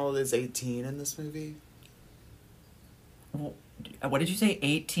O'Donnell is 18 in this movie? What did you say,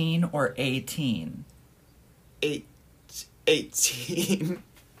 18 or 18? 18.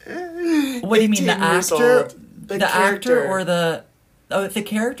 What do you mean, the 18 years actor? old. The actor or the... Oh, the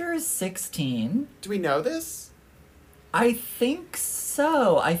character is 16. Do we know this? I think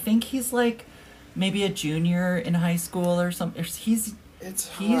so. I think he's like maybe a junior in high school or something. He's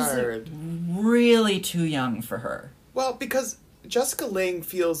hard. really too young for her. Well, because Jessica Lange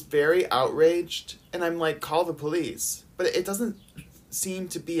feels very outraged, and I'm like, call the police. But it doesn't seem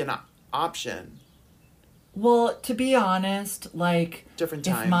to be an option. Well, to be honest, like, Different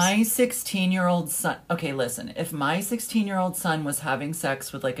if times. my 16-year-old son... Okay, listen. If my 16-year-old son was having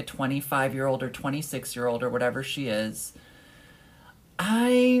sex with, like, a 25-year-old or 26-year-old or whatever she is,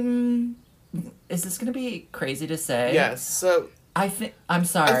 Is this going to be crazy to say? Yes, so... I'm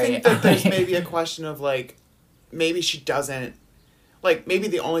sorry. I think that there's maybe a question of, like, maybe she doesn't... Like, maybe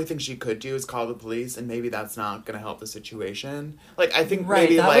the only thing she could do is call the police, and maybe that's not going to help the situation. Like, I think Right,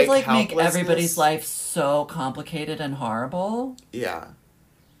 maybe, that like, would, like, make helplessness- everybody's life so complicated and horrible. Yeah.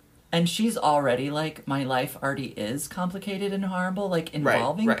 And she's already, like, my life already is complicated and horrible. Like,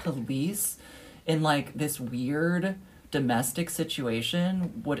 involving right. police in, like, this weird domestic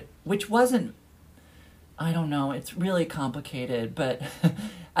situation, which wasn't... I don't know, it's really complicated. But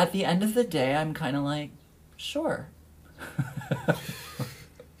at the end of the day, I'm kind of like, sure.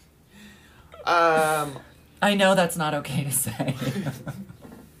 I know that's not okay to say.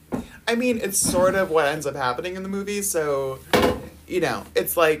 I mean, it's sort of what ends up happening in the movie, so, you know,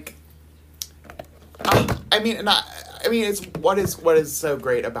 it's like... it's what is so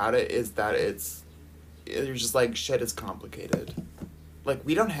great about it is that you're just like, shit is complicated. Like,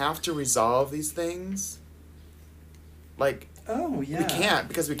 we don't have to resolve these things. Like, Oh, yeah. we can't,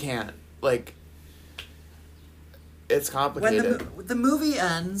 because we can't. Like, it's complicated. When the movie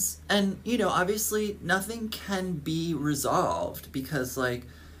ends, and, you know, obviously nothing can be resolved because, like,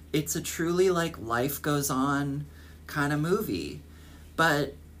 it's a truly, like, life goes on kind of movie.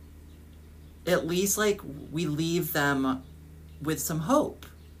 But at least, like, we leave them with some hope,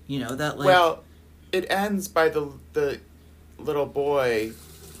 you know, that, like... Well, it ends by the little boy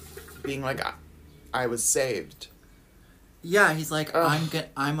being like, I was saved. Yeah, he's like, I'm So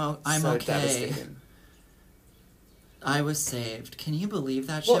okay. devastating. I was saved. Can you believe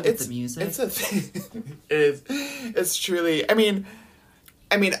that Well, shit with the music? It's a thing. It's truly. I mean,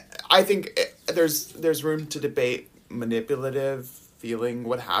 I think there's room to debate manipulative feeling,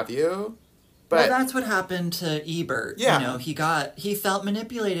 what have you. But well, that's what happened to Ebert. Yeah. You know, he felt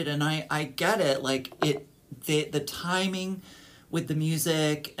manipulated, and I get it. Like the timing with the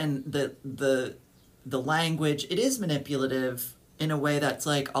music and the language, it is manipulative in a way that's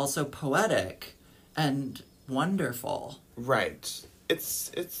like also poetic and wonderful. Right.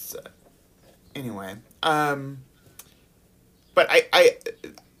 It's anyway. But I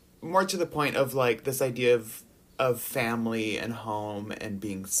more to the point of like this idea of family and home and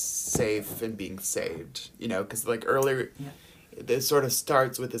being safe and being saved, you know, because like earlier, this sort of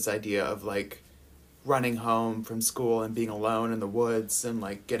starts with this idea of like running home from school and being alone in the woods and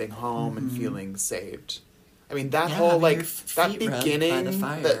like getting home and feeling saved. I mean, that whole having like your that feet rubbed by the beginning,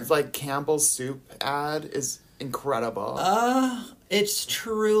 fire. that like Campbell's soup ad is incredible. It's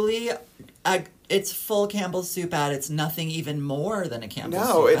truly, it's full Campbell's soup ad. It's nothing even more than a Campbell's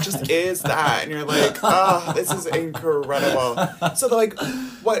soup No, it ad. just is that, and you're like, oh, this is incredible. So, like,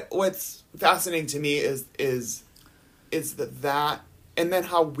 what's fascinating to me is that, and then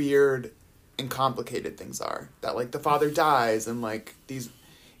how weird and complicated things are. That like the father dies, and like these,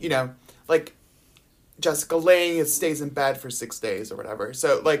 you know, like Jessica Lange stays in bed for 6 days or whatever.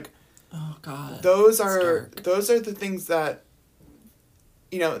 So like, oh god, those it's are dark. the things that,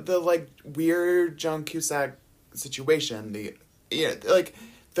 you know, the like weird Joan Cusack situation, like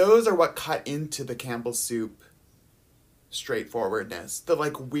those are what cut into the Campbell Soup straightforwardness, the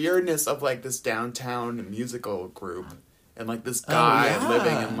like weirdness of like this downtown musical group and like this guy yeah.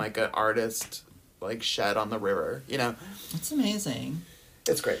 living in like an artist like shed on the river, you know. It's amazing.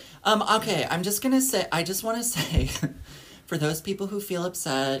 It's great. Okay, I just want to say, for those people who feel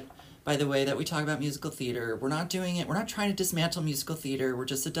upset by the way that we talk about musical theater, we're not doing it. We're not trying to dismantle musical theater. We're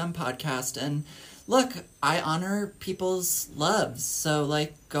just a dumb podcast. And look, I honor people's loves. So,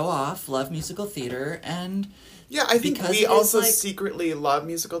 like, go off, love musical theater, and Yeah, I think Because we it is, also like- secretly love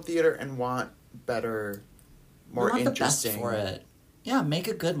musical theater and want better, more We want interesting. the best for it. Yeah, make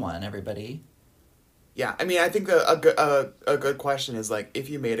a good one, everybody. Yeah, I mean, I think a good question is like, if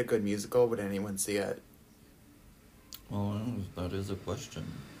you made a good musical, would anyone see it? Well, that is a question.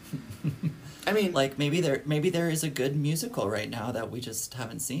 I mean, Like maybe there is a good musical right now that we just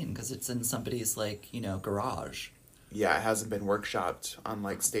haven't seen because it's in somebody's like, garage. yeah, it hasn't been workshopped on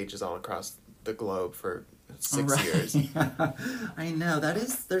like stages all across the globe for 6 Right. years. I know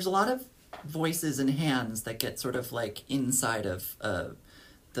there's a lot of voices and hands that get sort of like inside of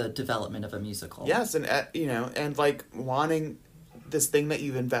the development of a musical. Yes, and and like wanting this thing that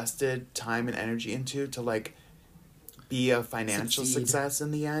you've invested time and energy into to like be a financial Succeed. success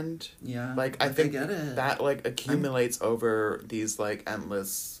in the end. Yeah. Like I think get it. that like accumulates over these like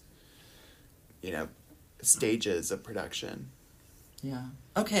endless, stages of production. Yeah.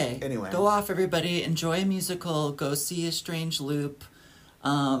 Okay. Anyway. Go off, everybody. Enjoy a musical. Go see A Strange Loop.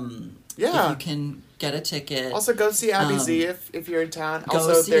 Yeah. If you can get a ticket. Also, go see Abby Z if you're in town. go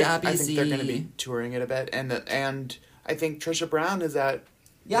Also, see Abby I think they're going to Z. be touring it a bit, and I think Trisha Brown is at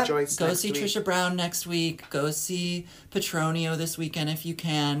Yeah, Rejoice go next see week. Trisha Brown next week. Go see Petronio this weekend if you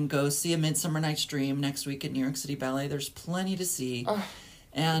can. Go see A Midsummer Night's Dream next week at New York City Ballet. There's plenty to see. Oh.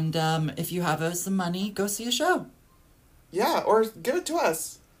 And if you have some money, go see a show. Yeah, or give it to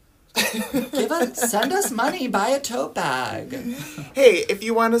us. Send us money. Buy a tote bag. Hey, if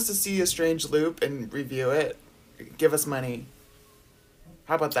you want us to see A Strange Loop and review it, give us money.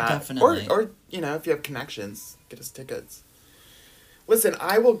 How about that? Definitely. Or if you have connections, get us tickets. Listen,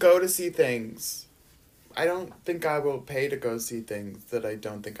 I will go to see things. I don't think I will pay to go see things that I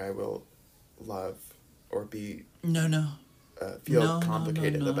don't think I will love or be No. feel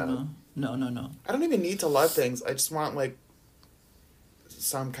complicated no, about. No. I don't even need to love things. I just want like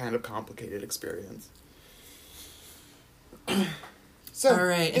some kind of complicated experience. So, All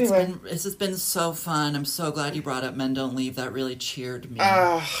right. anyway. This has been so fun. I'm so glad you brought up Men Don't Leave. That really cheered me.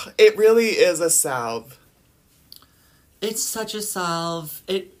 It really is a salve. It's such a salve.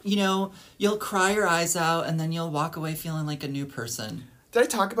 You'll cry your eyes out and then you'll walk away feeling like a new person. Did I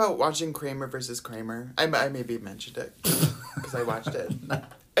talk about watching Kramer versus Kramer? I maybe mentioned it because I watched it.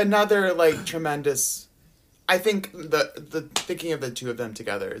 Another like tremendous. I think the thinking of the two of them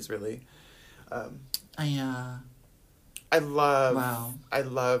together is really. I love. Wow. I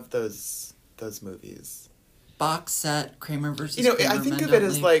love those movies. Box set Kramer versus Kramer. I think Men of it Don't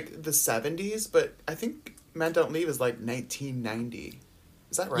as Leave. like the 70s, but I think Men Don't Leave is like 1990.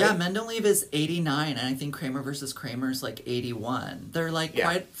 Is that right? Yeah, Men Don't Leave is 89, and I think Kramer versus Kramer is like 81. They're like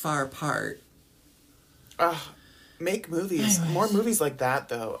quite far apart. Make movies. Anyways. More movies like that,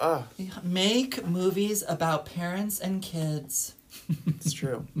 though. Make movies about parents and kids. It's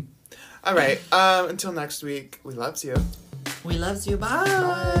true. All right. Until next week, we loves you. We loves you. Bye.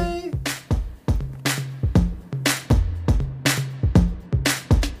 Bye.